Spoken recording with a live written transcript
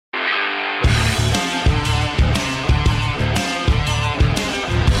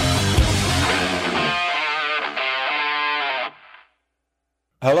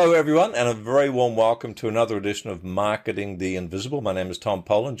Hello, everyone, and a very warm welcome to another edition of Marketing the Invisible. My name is Tom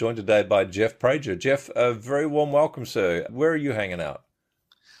Poland, joined today by Jeff Prager. Jeff, a very warm welcome, sir. Where are you hanging out?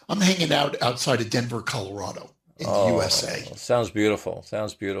 I'm hanging out outside of Denver, Colorado, in the USA. Oh, sounds beautiful.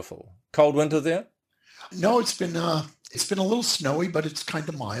 Sounds beautiful. Cold winter there? No, it's been a little snowy, but it's kind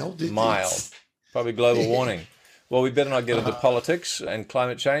of mild. Mild. Probably global warming. Well, we better not get into uh, politics and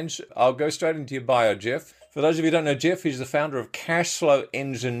climate change. I'll go straight into your bio, Jeff. For those of you who don't know Jeff, he's the founder of Cash Flow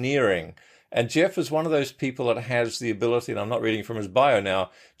Engineering. And Jeff is one of those people that has the ability, and I'm not reading from his bio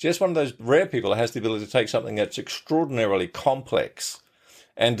now, Jeff's one of those rare people that has the ability to take something that's extraordinarily complex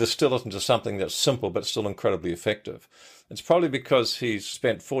and distill it into something that's simple but still incredibly effective. It's probably because he's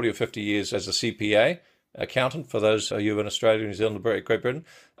spent 40 or 50 years as a CPA, accountant, for those of you in Australia, New Zealand, Great Britain,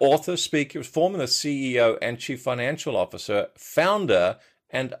 author, speaker, former CEO and chief financial officer, founder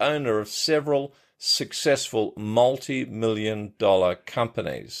and owner of several successful multi-million dollar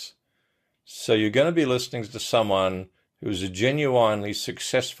companies. So you're going to be listening to someone who's a genuinely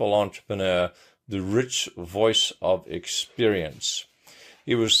successful entrepreneur, the rich voice of experience.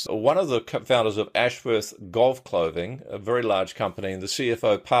 He was one of the founders of Ashworth Golf Clothing, a very large company, and the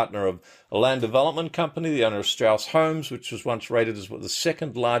CFO partner of a land development company, the owner of Strauss Homes, which was once rated as the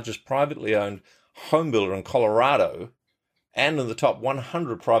second largest privately owned home builder in Colorado, and in the top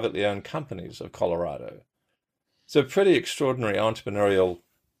 100 privately owned companies of Colorado. It's a pretty extraordinary entrepreneurial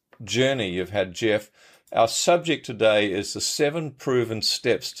journey you've had, Jeff. Our subject today is the 7 proven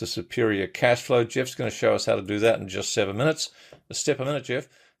steps to superior cash flow. Jeff's going to show us how to do that in just 7 minutes. A step a minute, Jeff.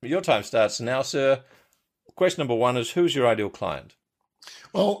 Your time starts now, sir. Question number 1 is, who's your ideal client?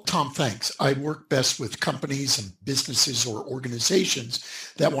 Well, Tom, thanks. I work best with companies and businesses or organizations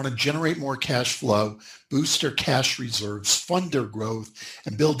that want to generate more cash flow, boost their cash reserves, fund their growth,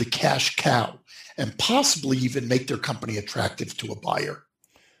 and build a cash cow, and possibly even make their company attractive to a buyer.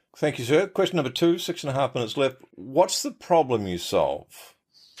 Thank you, sir. Question number 2, 6.5 minutes left. What's the problem you solve?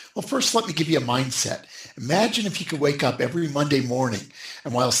 Well, first, let me give you a mindset. Imagine if you could wake up every Monday morning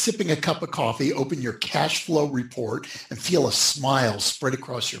and while sipping a cup of coffee, open your cash flow report and feel a smile spread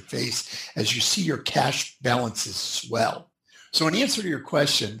across your face as you see your cash balances swell. So in answer to your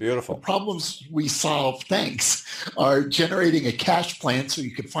question, Beautiful. the problems we solve, thanks, are generating a cash plan so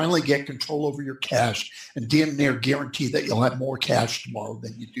you can finally get control over your cash and damn near guarantee that you'll have more cash tomorrow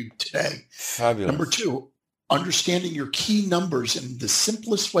than you do today. Fabulous. Number 2, understanding your key numbers in the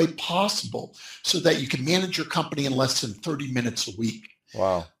simplest way possible so that you can manage your company in less than 30 minutes a week.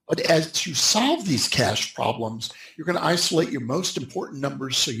 Wow. But as you solve these cash problems, you're going to isolate your most important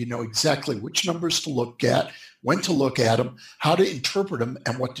numbers so you know exactly which numbers to look at, when to look at them, how to interpret them,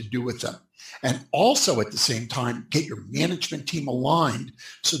 and what to do with them. And also at the same time, get your management team aligned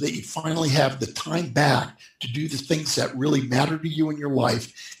so that you finally have the time back to do the things that really matter to you in your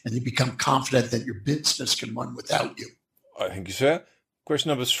life, and you become confident that your business can run without you. Thank you, sir. Question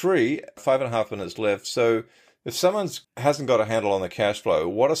number 3, 5.5 minutes left. So if someone hasn't got a handle on the cash flow,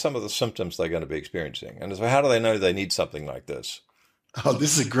 what are some of the symptoms they're going to be experiencing? And so how do they know they need something like this? Oh,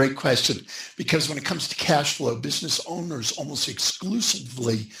 this is a great question, because when it comes to cash flow, business owners almost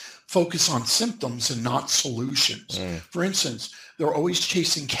exclusively focus on symptoms and not solutions. For instance, they're always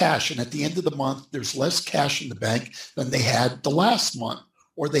chasing cash, and at the end of the month, there's less cash in the bank than they had the last month,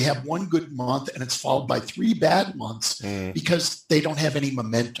 or they have one good month and it's followed by 3 bad months because they don't have any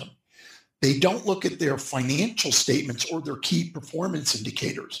momentum. They don't look at their financial statements or their key performance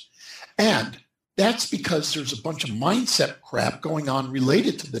indicators. And that's because there's a bunch of mindset crap going on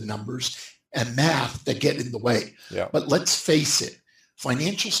related to the numbers and math that get in the way. Yeah. But let's face it,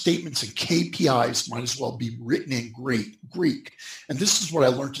 financial statements and KPIs might as well be written in Greek. And this is what I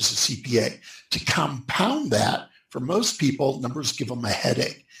learned as a CPA. To compound that, for most people, numbers give them a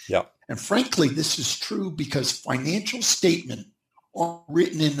headache. Yeah. And frankly, this is true because financial statements are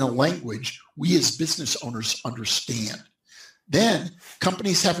written in a language we as business owners understand. Then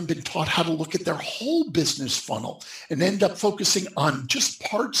companies haven't been taught how to look at their whole business funnel and end up focusing on just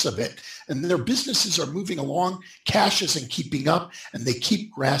parts of it. And their businesses are moving along, cash isn't keeping up, and they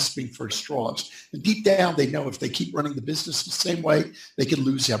keep grasping for straws. And deep down, they know if they keep running the business the same way, they could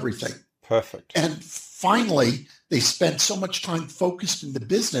lose everything. Perfect. And finally, they spend so much time focused in the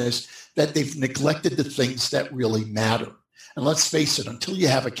business that they've neglected the things that really matter. And let's face it, until you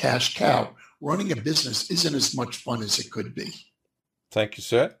have a cash cow, running a business isn't as much fun as it could be. Thank you,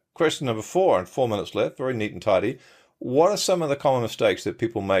 sir. Question number 4, and 4 minutes left, very neat and tidy. What are some of the common mistakes that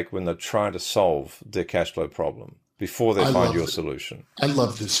people make when they're trying to solve their cash flow problem before they find your solution? I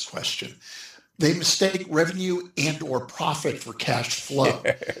love this question. They mistake revenue and or profit for cash flow.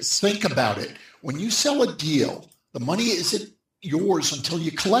 Yes. Think about it. When you sell a deal, the money isn't yours until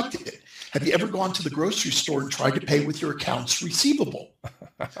you collect it. Have you ever gone to the grocery store and tried to pay with your accounts receivable?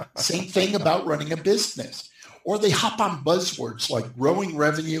 Same thing about running a business. Or they hop on buzzwords like growing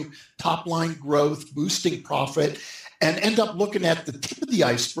revenue, top line growth, boosting profit, and end up looking at the tip of the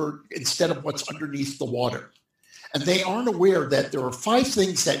iceberg instead of what's underneath the water. And they aren't aware that there are 5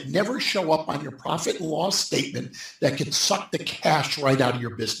 things that never show up on your profit and loss statement that can suck the cash right out of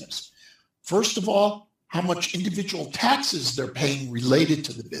your business. First of all, how much individual taxes they're paying related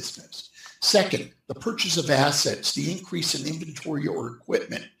to the business. Second, the purchase of assets, the increase in inventory or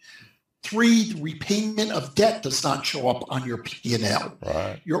equipment. 3, the repayment of debt does not show up on your P&L.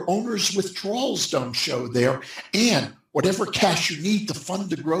 Right. Your owner's withdrawals don't show there, and whatever cash you need to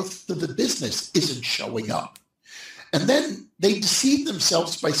fund the growth of the business isn't showing up. And then they deceive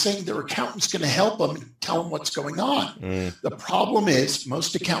themselves by saying their accountant's going to help them and tell them what's going on. The problem is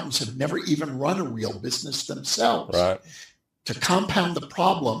most accountants have never even run a real business themselves. Right. To compound the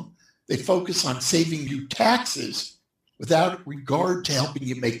problem, they focus on saving you taxes without regard to helping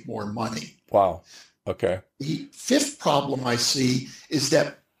you make more money. Wow. Okay. The 5th problem I see is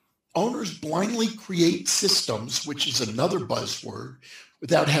that owners blindly create systems, which is another buzzword,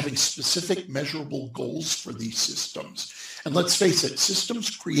 without having specific measurable goals for these systems. And let's face it,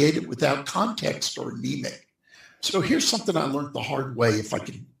 systems created without context are anemic. So here's something I learned the hard way, if I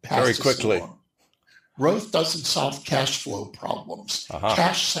can pass Very this quickly. along. Growth doesn't solve cash flow problems.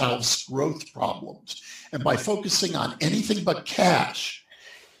 Cash solves growth problems. And by focusing on anything but cash,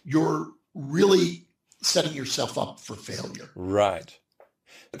 you're really setting yourself up for failure. Right.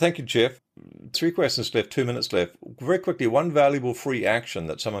 Thank you, Jeff. 3 questions left, 2 minutes left. Very quickly, one valuable free action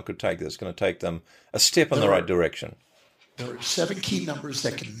that someone could take that's going to take them a step in the right direction. There are 7 key numbers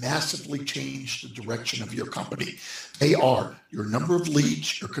that can massively change the direction of your company. They are your number of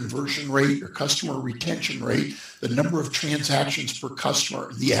leads, your conversion rate, your customer retention rate, the number of transactions per customer,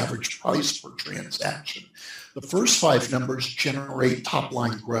 and the average price per transaction. The first 5 numbers generate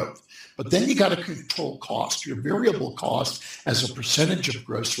top-line growth. But then you got to control cost, your variable cost as a percentage of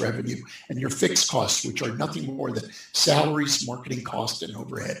gross revenue, and your fixed costs, which are nothing more than salaries, marketing cost, and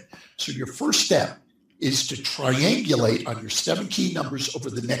overhead. So your first step is to triangulate on your 7 key numbers over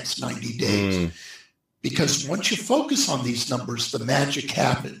the next 90 days. Because once you focus on these numbers, the magic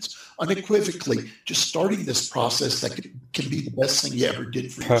happens. Unequivocally, just starting this process that can be the best thing you ever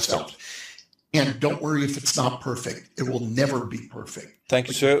did for yourself. And don't worry if it's not perfect. It will never be perfect. Thank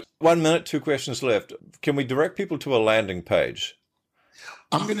you, sir. 1 minute, 2 questions left. Can we direct people to a landing page?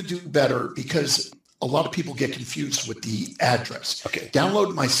 I'm going to do better because a lot of people get confused with the address. Okay.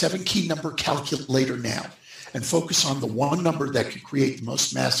 Download my 7 key number calculator now and focus on the one number that could create the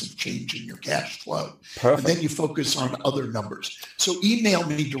most massive change in your cash flow. Perfect. And then you focus on other numbers. So email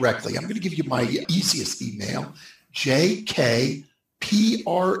me directly. I'm going to give you my easiest email, JK Prager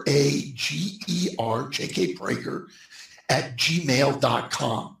at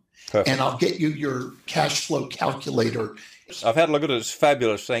gmail.com. Perfect. And I'll get you your cash flow calculator. I've had a look at it. It's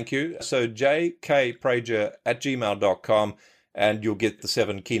fabulous. Thank you. So jkprager at gmail.com, and you'll get the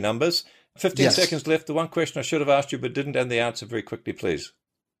 7 key numbers. 15 seconds left. The one question I should have asked you but didn't, and the answer very quickly, please.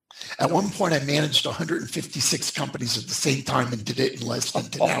 At one point, I managed 156 companies at the same time and did it in less than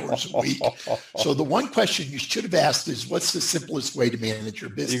 10 hours a week. So the one question you should have asked is, what's the simplest way to manage your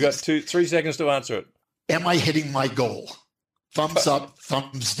business? You got 3 seconds to answer it. Am I hitting my goal? Thumbs up,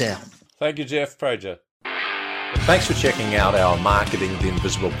 thumbs down. Thank you, Jeff Prager. Thanks for checking out our Marketing the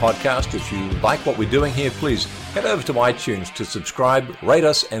Invisible podcast. If you like what we're doing here, please head over to iTunes to subscribe, rate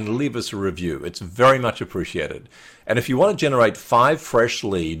us, and leave us a review. It's very much appreciated. And if you want to generate 5 fresh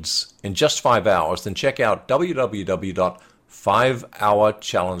leads in just 5 hours, then check out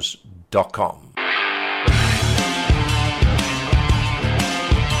www.5hourchallenge.com.